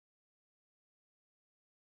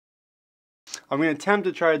I'm going to attempt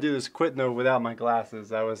to try to do this quit note without my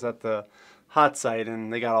glasses. I was at the hot site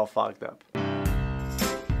and they got all fogged up.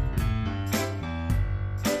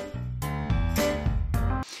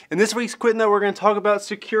 In this week's quit note, we're going to talk about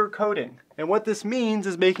secure coding. And what this means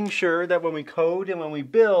is making sure that when we code and when we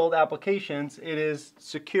build applications, it is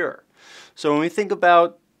secure. So when we think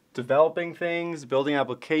about developing things, building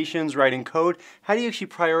applications, writing code, how do you actually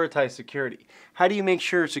prioritize security? How do you make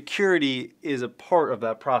sure security is a part of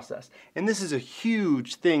that process? And this is a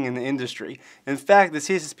huge thing in the industry. In fact, the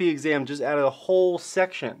CSSP exam just added a whole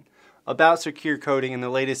section about secure coding in the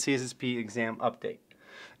latest CSSP exam update.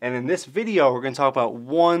 And in this video, we're going to talk about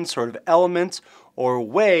one sort of element or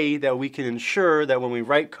way that we can ensure that when we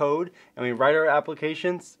write code and we write our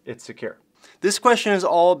applications, it's secure. This question is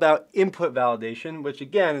all about input validation, which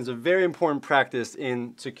again is a very important practice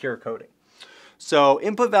in secure coding. So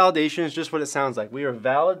input validation is just what it sounds like. We are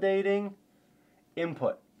validating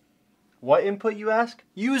input. What input, you ask?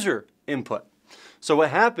 User input. So what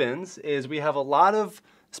happens is we have a lot of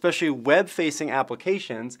especially web-facing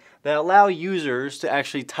applications that allow users to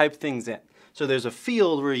actually type things in. So there's a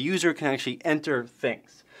field where a user can actually enter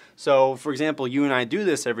things. So for example, you and I do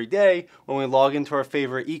this every day when we log into our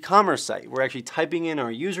favorite e-commerce site. We're actually typing in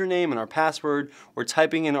our username and our password. We're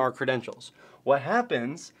typing in our credentials. What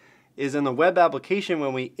happens is in the web application,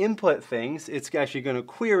 when we input things, it's actually going to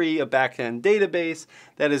query a backend database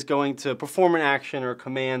that is going to perform an action or a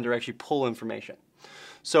command or actually pull information.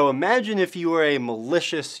 So imagine if you were a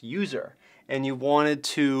malicious user and you wanted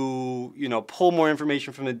to, pull more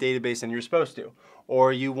information from the database than you're supposed to,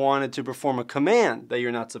 or you wanted to perform a command that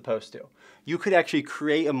you're not supposed to. You could actually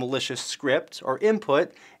create a malicious script or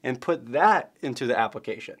input and put that into the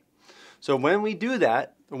application. So when we do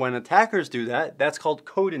that, when attackers do that, that's called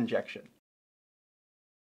code injection.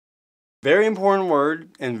 Very important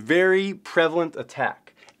word and very prevalent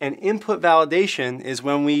attack. And input validation is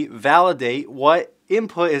when we validate what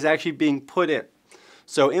input is actually being put in.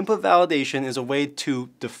 So input validation is a way to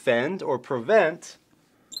defend or prevent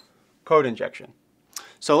code injection.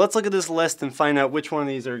 So let's look at this list and find out which one of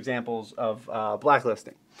these are examples of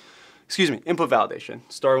blacklisting. Input validation.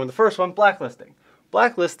 Starting with the first one, blacklisting.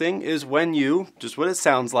 Blacklisting is when you, just what it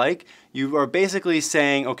sounds like, you are basically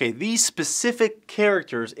saying, okay, these specific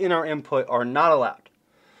characters in our input are not allowed.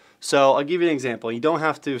 So I'll give you an example. You don't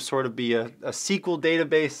have to sort of be a SQL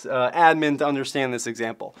database admin to understand this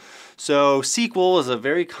example. So SQL is a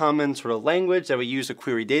very common sort of language that we use to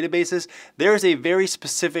query databases. There's a very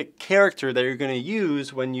specific character that you're going to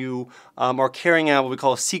use when you are carrying out what we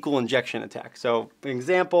call a SQL injection attack. So an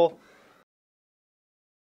example.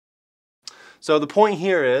 So the point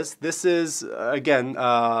here is, this is, again,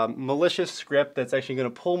 malicious script that's actually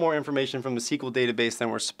going to pull more information from the SQL database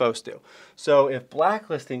than we're supposed to. So if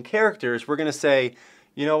blacklisting characters, we're going to say,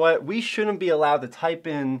 you know what, we shouldn't be allowed to type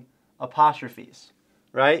in apostrophes,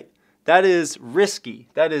 right? That is risky.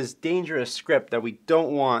 That is dangerous script that we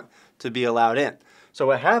don't want to be allowed in. So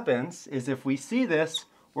what happens is if we see this,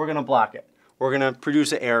 we're going to block it. We're going to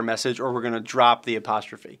produce an error message or we're going to drop the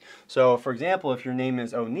apostrophe. So for example, if your name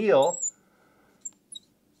is O'Neill,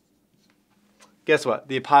 guess what?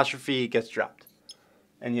 The apostrophe gets dropped.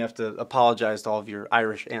 And you have to apologize to all of your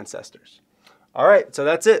Irish ancestors. All right, so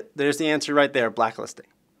that's it. There's the answer right there, blacklisting.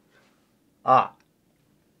 Of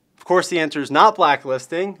course the answer is not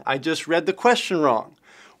blacklisting. I just read the question wrong.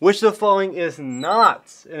 Which of the following is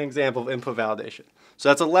not an example of input validation? So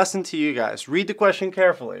that's a lesson to you guys. Read the question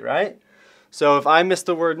carefully, right? So if I missed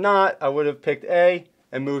the word not, I would have picked A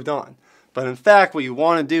and moved on. But in fact, what you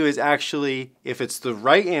want to do is actually, if it's the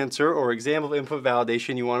right answer or example of input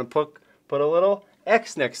validation, you want to put a little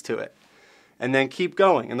X next to it. And then keep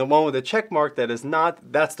going. And the one with a check mark that is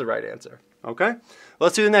not, that's the right answer. Okay?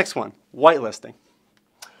 Let's do the next one, whitelisting.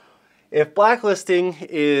 If blacklisting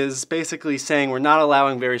is basically saying we're not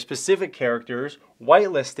allowing very specific characters,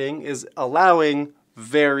 whitelisting is allowing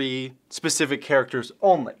very specific characters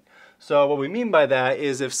only. So what we mean by that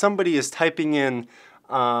is if somebody is typing in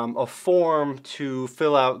a form to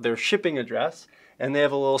fill out their shipping address, and they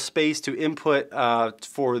have a little space to input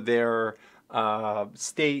for their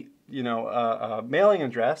state, mailing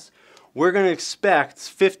address, we're going to expect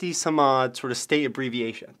 50 some odd sort of state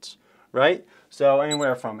abbreviations, right? So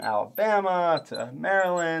anywhere from Alabama to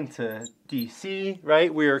Maryland to DC,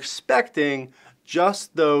 right? We're expecting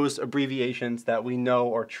just those abbreviations that we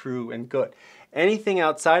know are true and good. Anything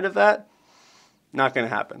outside of that, not going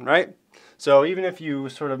to happen, right? So even if you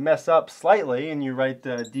sort of mess up slightly and you write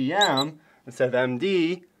the DM instead of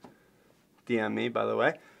MD, DM me by the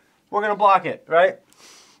way, we're going to block it, right?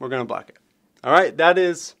 We're going to block it. All right, that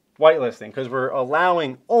is whitelisting, because we're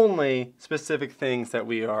allowing only specific things that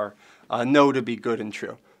we are know to be good and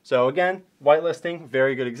true. So again, whitelisting,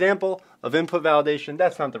 very good example of input validation.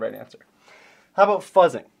 That's not the right answer. How about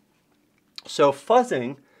fuzzing? So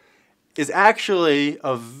fuzzing is actually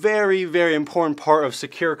a very, very important part of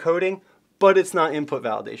secure coding, but it's not input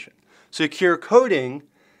validation. Secure coding,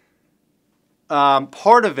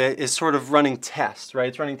 part of it is sort of running tests, right?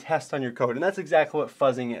 It's running tests on your code, and that's exactly what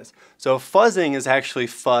fuzzing is. So fuzzing is actually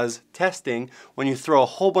fuzz testing when you throw a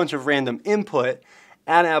whole bunch of random input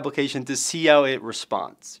at an application to see how it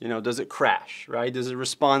responds. You know, does it crash, right? Does it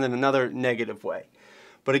respond in another negative way?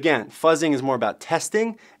 But again, fuzzing is more about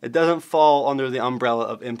testing. It doesn't fall under the umbrella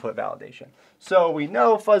of input validation. So we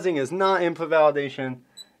know fuzzing is not input validation.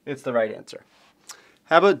 It's the right answer.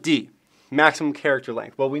 How about D, maximum character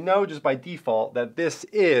length? Well, we know just by default that this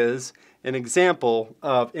is an example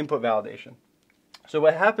of input validation. So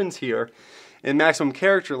what happens here in maximum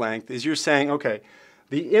character length is you're saying, okay,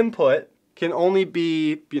 the input can only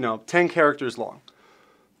be, 10 characters long.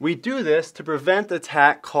 We do this to prevent an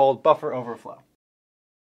attack called buffer overflow.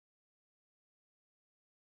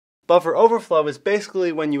 Buffer overflow is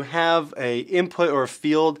basically when you have an input or a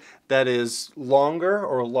field that is longer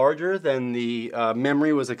or larger than the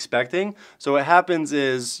memory was expecting. So what happens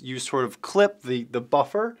is you sort of clip the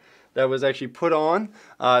buffer that was actually put on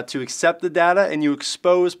to accept the data, and you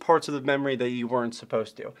expose parts of the memory that you weren't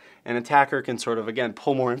supposed to. An attacker can sort of, again,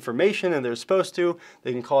 pull more information than they're supposed to.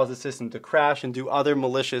 They can cause the system to crash and do other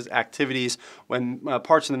malicious activities when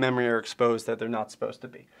parts of the memory are exposed that they're not supposed to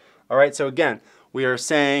be. All right, so again, we are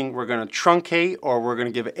saying we're going to truncate or we're going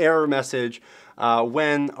to give an error message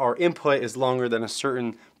when our input is longer than a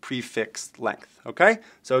certain prefixed length. Okay,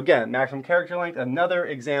 so again, maximum character length, another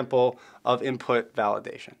example of input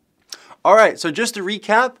validation. All right, so just to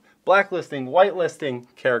recap, blacklisting, whitelisting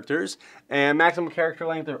characters, and maximum character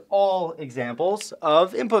length are all examples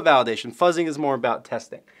of input validation. Fuzzing is more about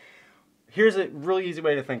testing. Here's a really easy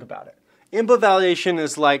way to think about it. Input validation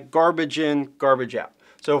is like garbage in, garbage out.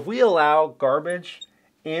 So if we allow garbage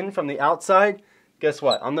in from the outside, guess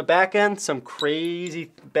what? On the back end, some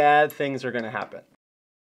crazy bad things are going to happen,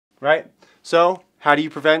 right? So how do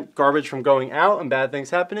you prevent garbage from going out and bad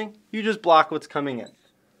things happening? You just block what's coming in.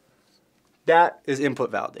 That is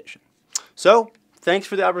input validation. So thanks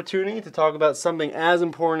for the opportunity to talk about something as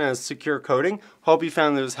important as secure coding. Hope you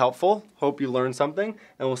found it was helpful. Hope you learned something.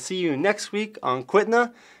 And we'll see you next week on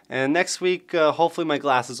QTNA. And next week, hopefully my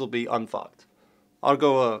glasses will be unfogged. I'll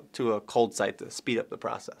go to a cold site to speed up the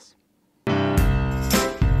process.